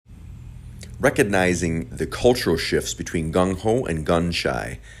recognizing the cultural shifts between gung ho and gun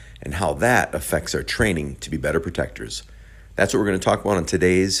shy, and how that affects our training to be better protectors. That's what we're going to talk about on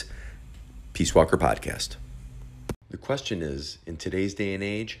today's Peace Walker podcast. The question is, in today's day and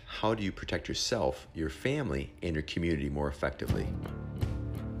age, how do you protect yourself, your family, and your community more effectively?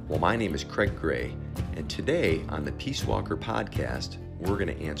 Well, my name is Craig Gray, and today on the Peace Walker podcast, we're going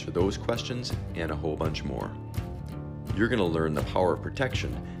to answer those questions and a whole bunch more. You're going to learn the power of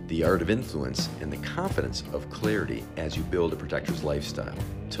protection, the art of influence, and the confidence of clarity as you build a protector's lifestyle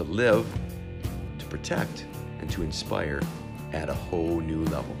to live, to protect, and to inspire at a whole new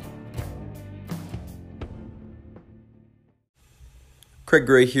level. Craig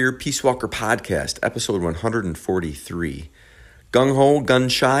Gray here, Peace Walker Podcast, episode 143. Gung Ho, Gun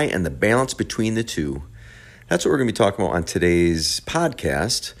Shy, and the balance between the two. That's what we're going to be talking about on today's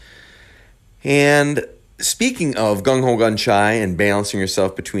podcast. And speaking of gung ho, gun shy, and balancing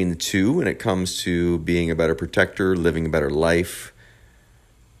yourself between the two when it comes to being a better protector, living a better life,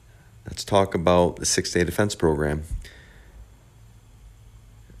 let's talk about the 6-Day Defense Program.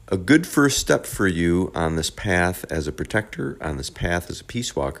 A good first step for you on this path as a protector, on this path as a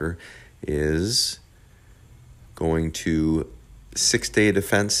peace walker, is going to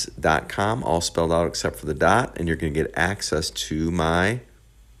 6daydefense.com, all spelled out except for the dot, and you're going to get access to my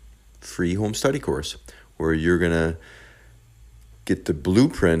free home study course, where you're going to get the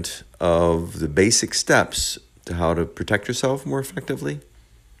blueprint of the basic steps to how to protect yourself more effectively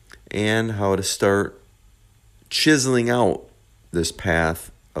and how to start chiseling out this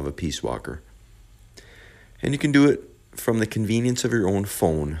path of a peace walker. And you can do it from the convenience of your own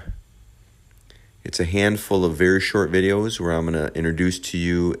phone. It's a handful of very short videos where I'm going to introduce to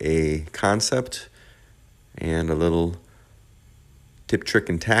you a concept and a little tip, trick,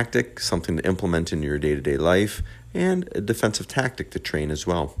 and tactic, something to implement in your day-to-day life, and a defensive tactic to train as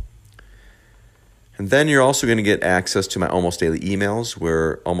well. And then you're also going to get access to my almost daily emails,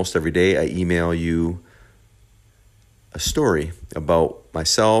 where almost every day I email you a story about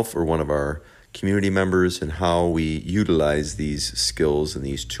myself or one of our community members and how we utilize these skills and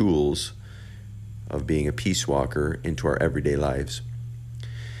these tools of being a peace walker into our everyday lives.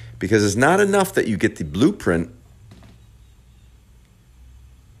 Because it's not enough that you get the blueprint.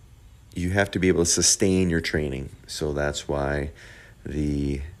 You have to be able to sustain your training. So that's why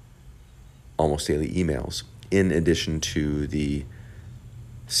the almost daily emails, in addition to the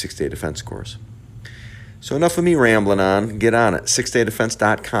 6-Day Defense course. So enough of me rambling on. Get on it.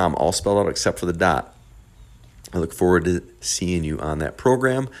 6daydefense.com, all spelled out except for the dot. I look forward to seeing you on that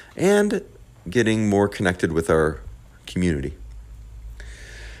program and getting more connected with our community.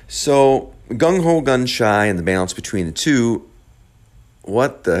 So, gung ho, gun shy, and the balance between the two.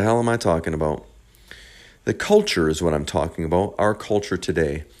 What the hell am I talking about? The culture is what I'm talking about, our culture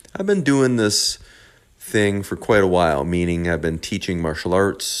today. I've been doing this thing for quite a while, meaning I've been teaching martial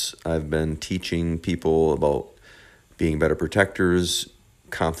arts. I've been teaching people about being better protectors,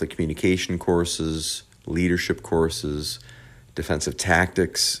 conflict communication courses, leadership courses, defensive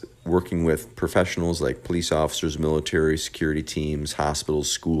tactics, working with professionals like police officers, military, security teams,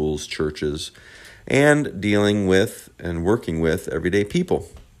 hospitals, schools, churches, and dealing with and working with everyday people.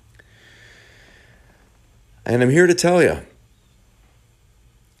 And I'm here to tell you,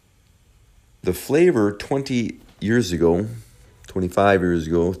 the flavor 20 years ago, 25 years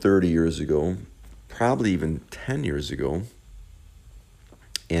ago, 30 years ago, probably even 10 years ago,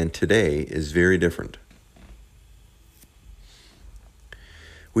 and today is very different.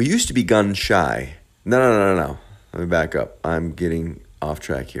 We used to be gun shy. No. Let me back up. I'm getting off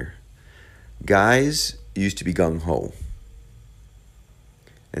track here. Guys used to be gung ho.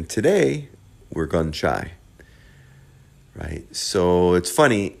 And today, we're gun shy. Right? So it's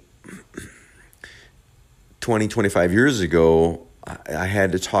funny. 20, 25 years ago, I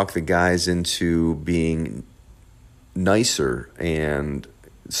had to talk the guys into being nicer and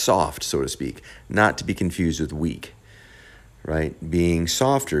soft, so to speak, not to be confused with weak. Right? Being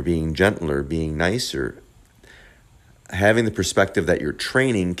softer, being gentler, being nicer, having the perspective that your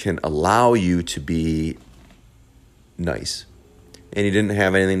training can allow you to be nice. And you didn't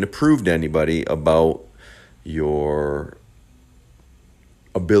have anything to prove to anybody about your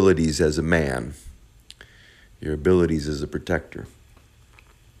abilities as a man, your abilities as a protector.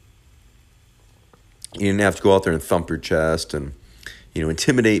 You didn't have to go out there and thump your chest and,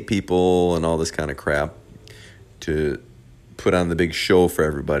 intimidate people and all this kind of crap to put on the big show for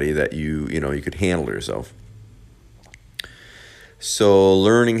everybody that you could handle yourself. So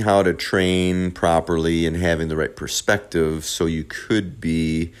learning how to train properly and having the right perspective so you could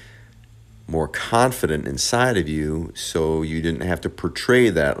be more confident inside of you, so you didn't have to portray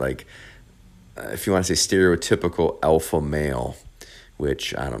that like if you want to say stereotypical alpha male,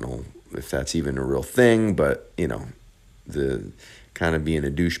 which I don't know if that's even a real thing, but, the kind of being a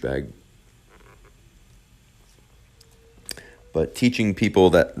douchebag. But teaching people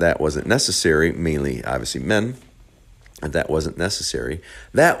that wasn't necessary, mainly, obviously, men, that wasn't necessary.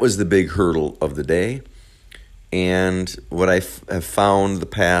 That was the big hurdle of the day. And what I have found the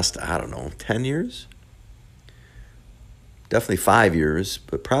past, 10 years? Definitely 5 years,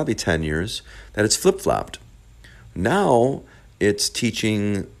 but probably 10 years, that it's flip-flopped. Now it's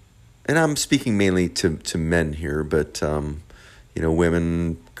teaching, and I'm speaking mainly to men here, but,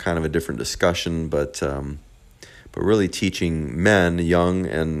 women, kind of a different discussion, but really teaching men, young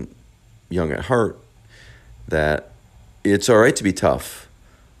and young at heart, that it's all right to be tough,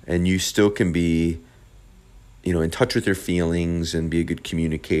 and you still can be, in touch with your feelings and be a good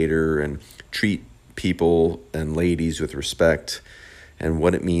communicator and treat people and ladies with respect and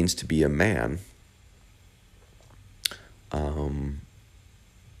what it means to be a man.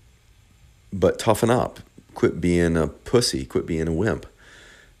 But toughen up. Quit being a pussy. Quit being a wimp.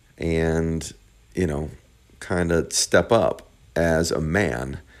 And, kind of step up as a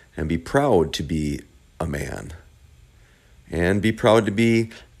man and be proud to be a man. And be proud to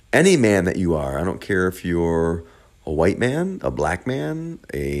be any man that you are. I don't care if you're a white man, a black man,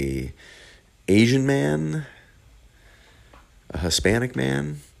 a Asian man, a Hispanic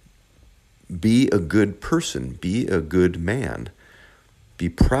man. Be a good person. Be a good man. Be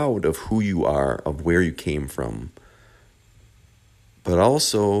proud of who you are, of where you came from. But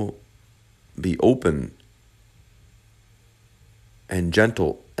also be open and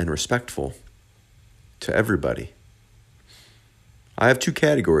gentle and respectful to everybody. I have two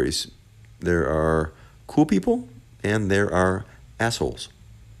categories. There are cool people and there are assholes.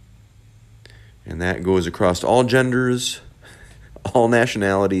 And that goes across all genders, all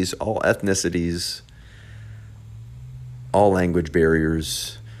nationalities, all ethnicities, all language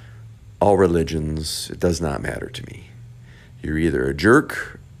barriers, all religions. It does not matter to me. You're either a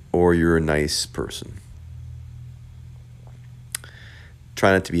jerk or you're a nice person.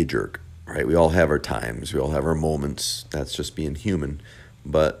 Try not to be a jerk, right? We all have our times. We all have our moments. That's just being human.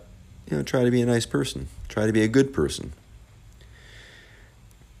 But, try to be a nice person. Try to be a good person.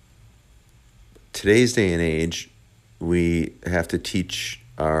 Today's day and age, we have to teach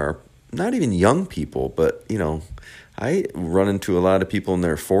our, not even young people, but, I run into a lot of people in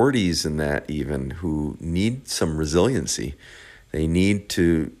their 40s and that even who need some resiliency. They need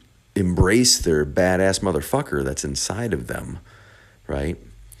to embrace their badass motherfucker that's inside of them, right?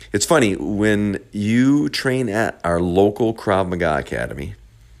 It's funny, when you train at our local Krav Maga Academy,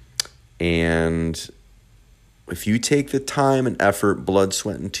 and if you take the time and effort, blood,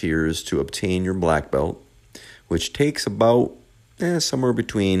 sweat, and tears to obtain your black belt, which takes about somewhere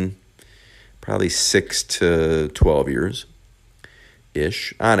between probably 6 to 12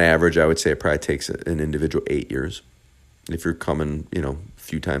 years-ish. On average, I would say it probably takes an individual 8 years if you're coming, a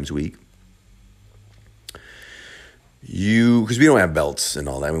few times a week. Because we don't have belts and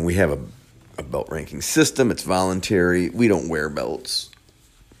all that. I mean, we have a belt ranking system. It's voluntary. We don't wear belts.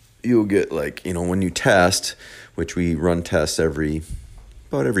 You'll get when you test, which we run tests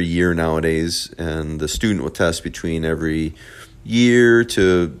about every year nowadays, and the student will test between every year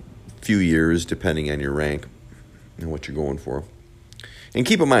to few years, depending on your rank and what you're going for. And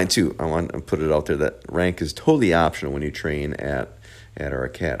keep in mind, too, I want to put it out there that rank is totally optional when you train at our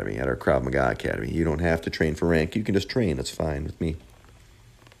academy, at our Krav Maga Academy. You don't have to train for rank. You can just train. It's fine with me.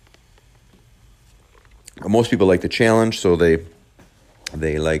 Most people like the challenge, so they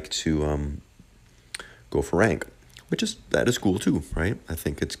like to go for rank, that is cool, too, right? I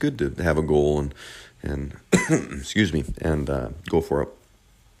think it's good to have a goal and excuse me, and go for it.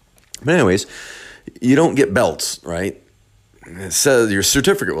 But anyways, you don't get belts, right? It says your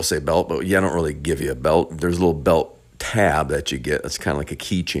certificate will say belt, but I don't really give you a belt. There's a little belt tab that you get. That's kind of like a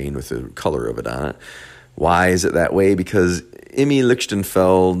keychain with the color of it on it. Why is it that way? Because Emmy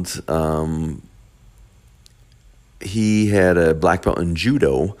Lichtenfeld, he had a black belt in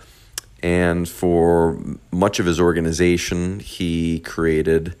judo, and for much of his organization, he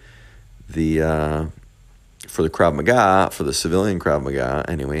created for the Krav Maga, for the civilian Krav Maga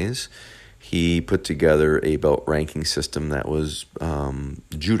anyways, he put together a belt ranking system that was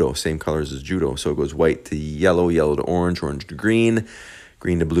judo, same colors as judo. So it goes white to yellow, yellow to orange, orange to green,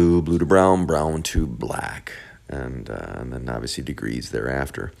 green to blue, blue to brown, brown to black, and then obviously degrees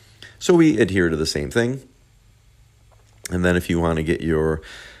thereafter. So we adhere to the same thing. And then if you want to get your,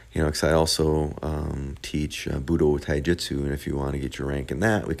 because I also teach Budo Taijutsu, and if you want to get your rank in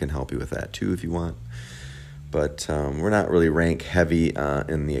that, we can help you with that too if you want. But we're not really rank heavy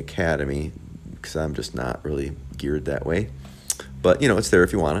in the academy because I'm just not really geared that way. But, it's there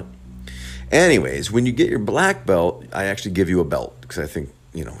if you want it. Anyways, when you get your black belt, I actually give you a belt because I think,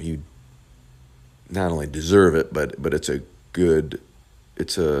 you not only deserve it, but it's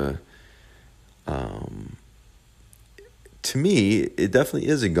to me, it definitely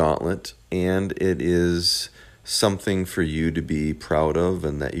is a gauntlet, and it is something for you to be proud of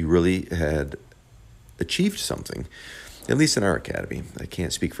and that you really had achieved something, at least in our academy. I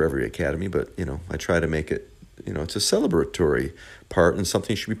can't speak for every academy, but, I try to make it, it's a celebratory part and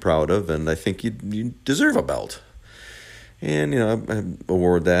something you should be proud of, and I think you deserve a belt. And, I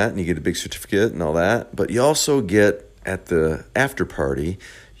award that, and you get a big certificate and all that, but you also get, at the after party,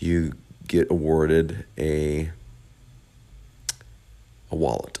 you get awarded a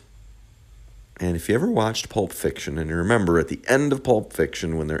wallet. And if you ever watched Pulp Fiction, and you remember at the end of Pulp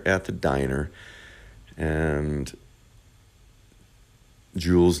Fiction when they're at the diner and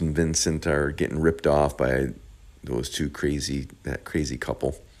Jules and Vincent are getting ripped off by that crazy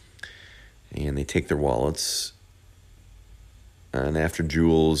couple, and they take their wallets, and after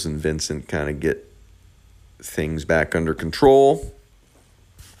Jules and Vincent kind of get things back under control,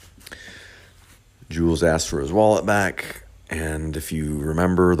 Jules asks for his wallet back. And if you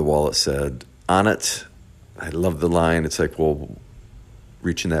remember, the wallet said on it, I love the line, it's like, well,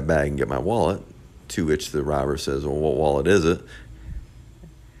 reach in that bag and get my wallet. To which the robber says, well, what wallet is it?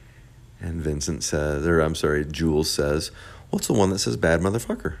 And Jules says, well, it's the one that says bad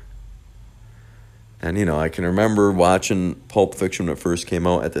motherfucker. And, I can remember watching Pulp Fiction when it first came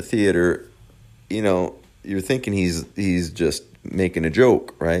out at the theater. You're thinking he's just making a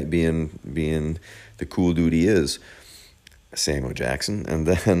joke, right? Being the cool dude he is. Samuel Jackson. And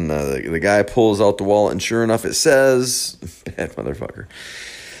then the guy pulls out the wallet, and sure enough, it says, bad motherfucker.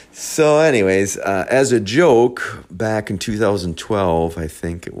 So anyways, as a joke, back in 2012, I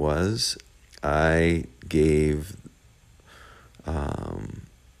think it was, I gave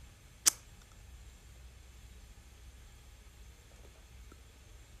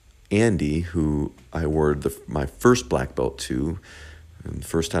Andy, who I awarded my first black belt to. And the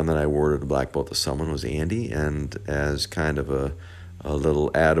first time that I awarded a black belt to someone was Andy, and as kind of a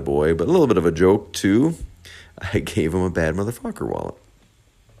little attaboy, but a little bit of a joke too, I gave him a bad motherfucker wallet.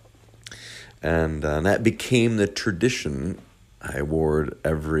 And that became the tradition. I award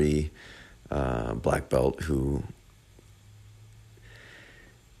every black belt who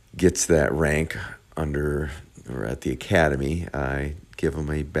gets that rank or at the academy, I give them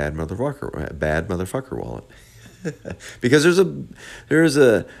a bad motherfucker wallet. Because there's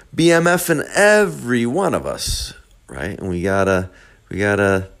a BMF in every one of us, right? And we gotta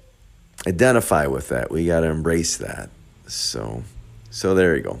identify with that. We gotta embrace that. So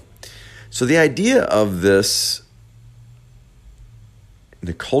there you go. So the idea of this,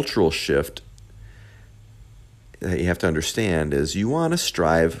 the cultural shift that you have to understand is you want to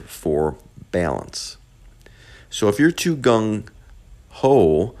strive for balance. So if you're too gung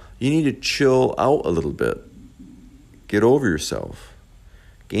ho, you need to chill out a little bit. Get over yourself.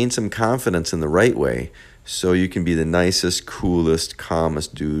 Gain some confidence in the right way so you can be the nicest, coolest,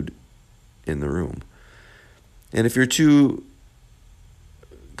 calmest dude in the room. And if you're too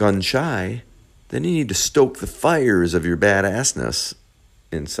gun shy, then you need to stoke the fires of your badassness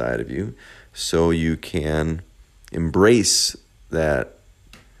inside of you so you can embrace that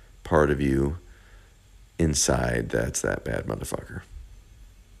part of you inside that's that bad motherfucker.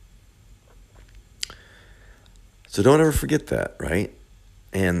 So don't ever forget that, right?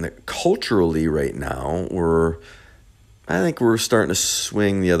 And culturally right now, I think we're starting to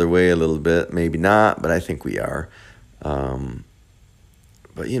swing the other way a little bit. Maybe not, but I think we are.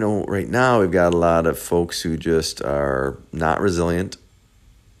 But, right now we've got a lot of folks who just are not resilient.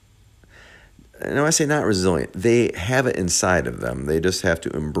 And when I say not resilient, they have it inside of them. They just have to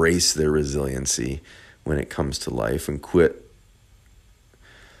embrace their resiliency when it comes to life and quit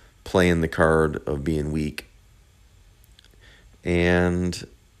playing the card of being weak. And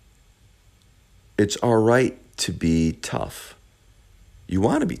it's all right to be tough. You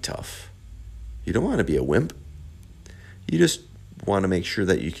want to be tough. You don't want to be a wimp. You just want to make sure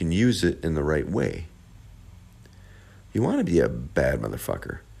that you can use it in the right way. You want to be a bad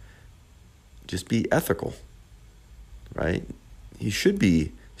motherfucker. Just be ethical, right? You should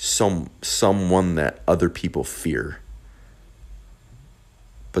be someone that other people fear.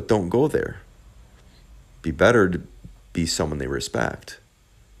 But don't go there. Be better to be someone they respect.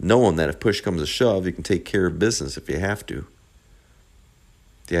 Knowing that if push comes to shove, you can take care of business if you have to.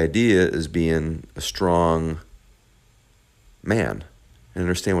 The idea is being a strong man and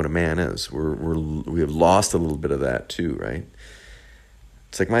understand what a man is. We have lost a little bit of that too, right?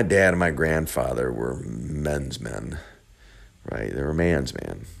 It's like my dad and my grandfather were men's men, right? They were man's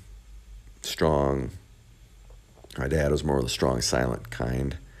man. Strong. My dad was more of the strong, silent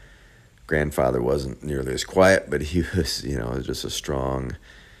kind. Grandfather wasn't nearly as quiet, but he was, just a strong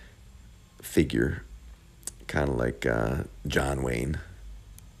figure, kind of like John Wayne.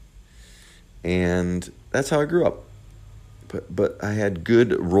 And that's how I grew up. But I had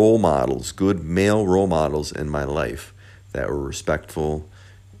good role models, good male role models in my life that were respectful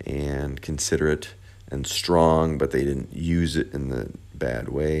and considerate and strong, but they didn't use it in the bad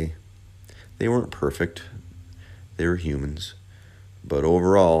way. They weren't perfect. They were humans. But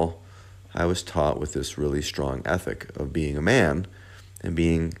overall, I was taught with this really strong ethic of being a man and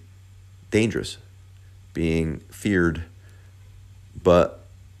being dangerous, being feared, but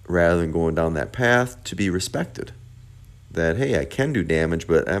rather than going down that path, to be respected. That, hey, I can do damage,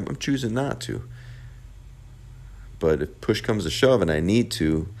 but I'm choosing not to. But if push comes to shove and I need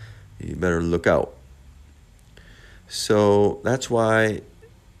to, you better look out. So that's why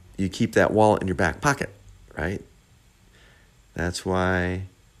you keep that wallet in your back pocket, right? That's why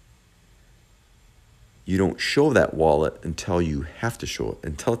you don't show that wallet until you have to show it,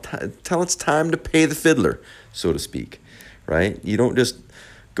 until it's time to pay the fiddler, so to speak, right? You don't just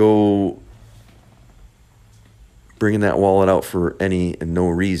go bringing that wallet out for any and no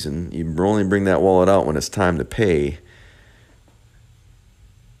reason. You only bring that wallet out when it's time to pay,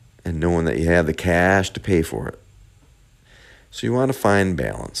 and knowing that you have the cash to pay for it. So you want to find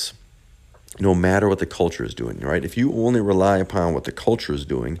balance, no matter what the culture is doing, right? If you only rely upon what the culture is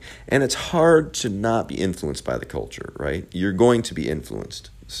doing, and it's hard to not be influenced by the culture, right? You're going to be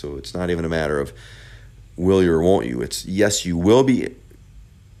influenced. So it's not even a matter of will you or won't you. It's yes, you will be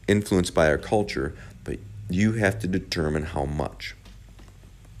influenced by our culture, but you have to determine how much,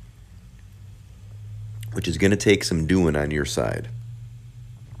 which is going to take some doing on your side.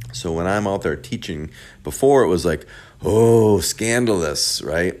 So when I'm out there teaching, before it was like, oh, scandalous,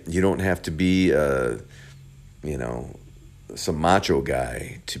 right? You don't have to be, some macho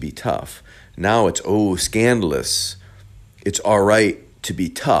guy to be tough. Now it's, oh, scandalous. It's all right to be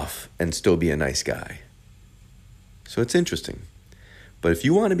tough and still be a nice guy. So it's interesting. But if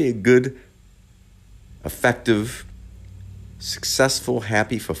you want to be a good, effective, successful,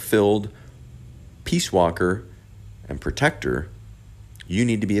 happy, fulfilled peace walker and protector, you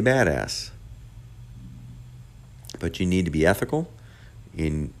need to be a badass. But you need to be ethical,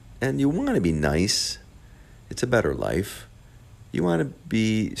 and you want to be nice. It's a better life. You want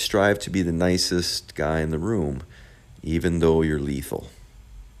to strive to be the nicest guy in the room, even though you're lethal.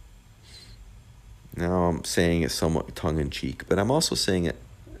 Now I'm saying it somewhat tongue-in-cheek, but I'm also saying it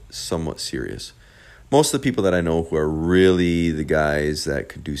somewhat serious. Most of the people that I know who are really the guys that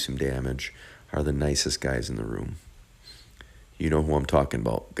could do some damage are the nicest guys in the room. You know who I'm talking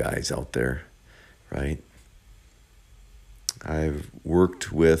about, guys out there, right? I've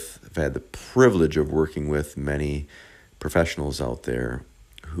had the privilege of working with many professionals out there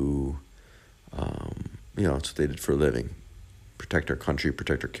who, it's what they did for a living. Protect our country,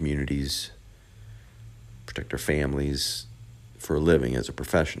 protect our communities, protect our families for a living as a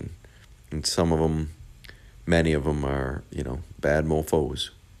profession. And many of them are, bad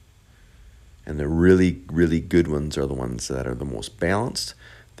mofos. And the really, really good ones are the ones that are the most balanced.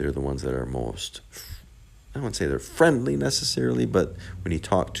 They're the ones that are most, I wouldn't say they're friendly necessarily, but when you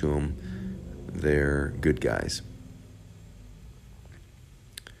talk to them, they're good guys.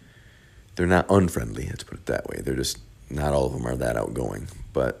 They're not unfriendly, let's put it that way. They're just, not all of them are that outgoing,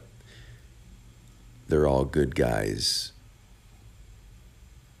 but they're all good guys.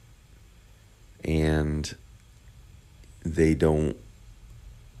 And they don't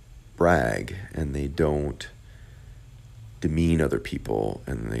brag, and they don't demean other people,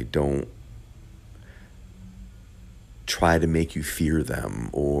 and they don't try to make you fear them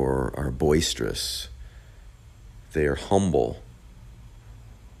or are boisterous. They're humble.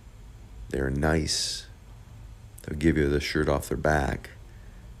 They're nice. They'll give you the shirt off their back.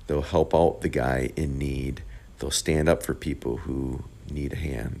 They'll help out the guy in need. They'll stand up for people who need a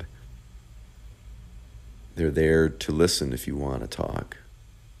hand. They're there to listen if you want to talk.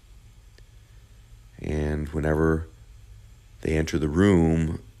 And whenever they enter the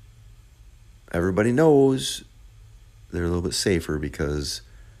room, everybody knows they're a little bit safer because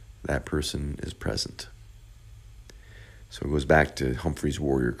that person is present. So it goes back to Humphrey's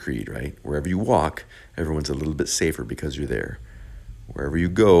warrior creed, right? Wherever you walk, everyone's a little bit safer because you're there. Wherever you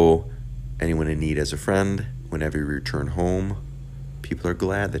go, anyone in need as a friend, whenever you return home, people are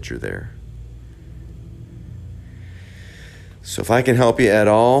glad that you're there. So if I can help you at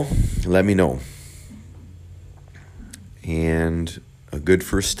all, let me know. And a good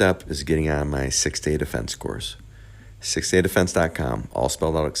first step is getting on my 6-day defense course. 6daydefense.com, all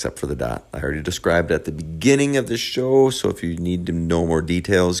spelled out except for the dot. I already described at the beginning of the show, so if you need to know more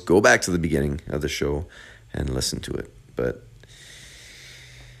details, go back to the beginning of the show and listen to it. But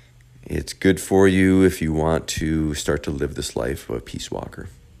it's good for you if you want to start to live this life of a peace walker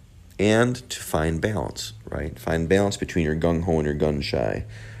and to find balance, right? Find balance between your gung ho and your gun shy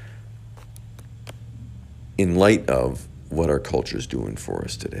in light of what our culture is doing for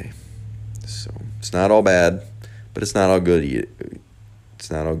us today. So it's not all bad, but it's not all good either.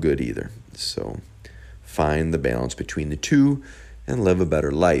 It's not all good either. So find the balance between the two and live a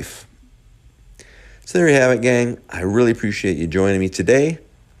better life. So there you have it, gang. I really appreciate you joining me today.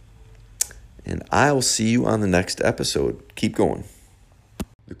 And I will see you on the next episode. Keep going.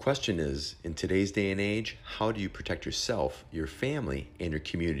 The question is, in today's day and age, how do you protect yourself, your family, and your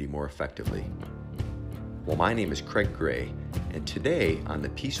community more effectively? Well, my name is Craig Gray, and today on the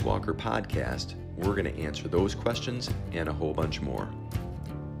Peace Walker podcast, we're going to answer those questions and a whole bunch more.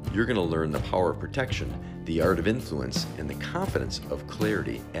 You're going to learn the power of protection, the art of influence, and the confidence of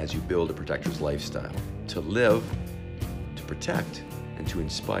clarity as you build a protector's lifestyle to live, to protect, and to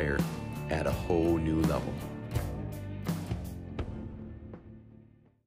inspire at a whole new level.